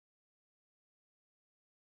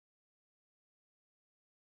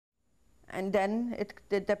And then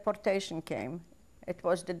the deportation came. It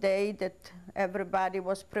was the day that everybody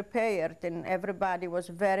was prepared and everybody was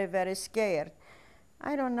very, very scared.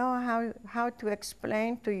 I don't know how to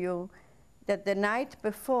explain to you that the night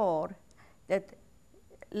before, that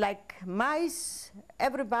like mice,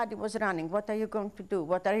 everybody was running. What are you going to do?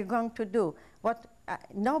 What are you going to do?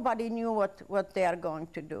 Nobody knew what they are going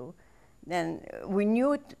to do. Then we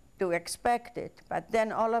knew to expect it, but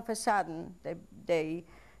then all of a sudden, the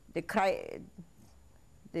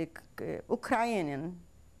Ukrainian,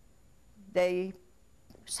 they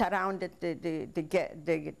surrounded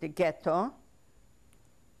the ghetto,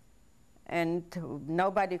 and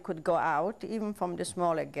nobody could go out, even from the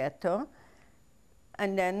smaller ghetto.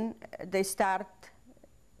 And then they start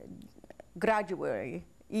gradually,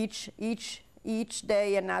 each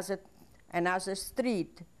day another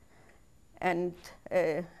street, and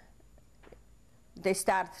they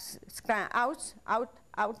start out,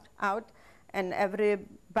 and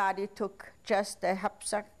everybody took just a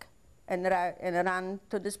knapsack and ran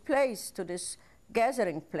to this place, to this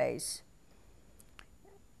gathering place.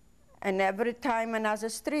 And every time another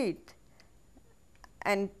street.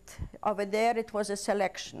 And over there it was a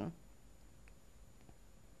selection.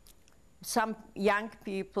 Some young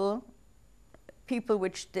people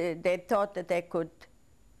which they thought that they could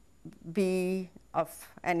be of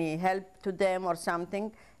any help to them or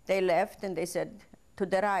something, they left and they said to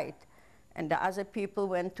the right. And the other people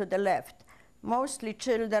went to the left. Mostly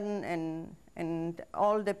children and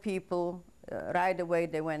all the people, right away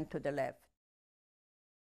they went to the left.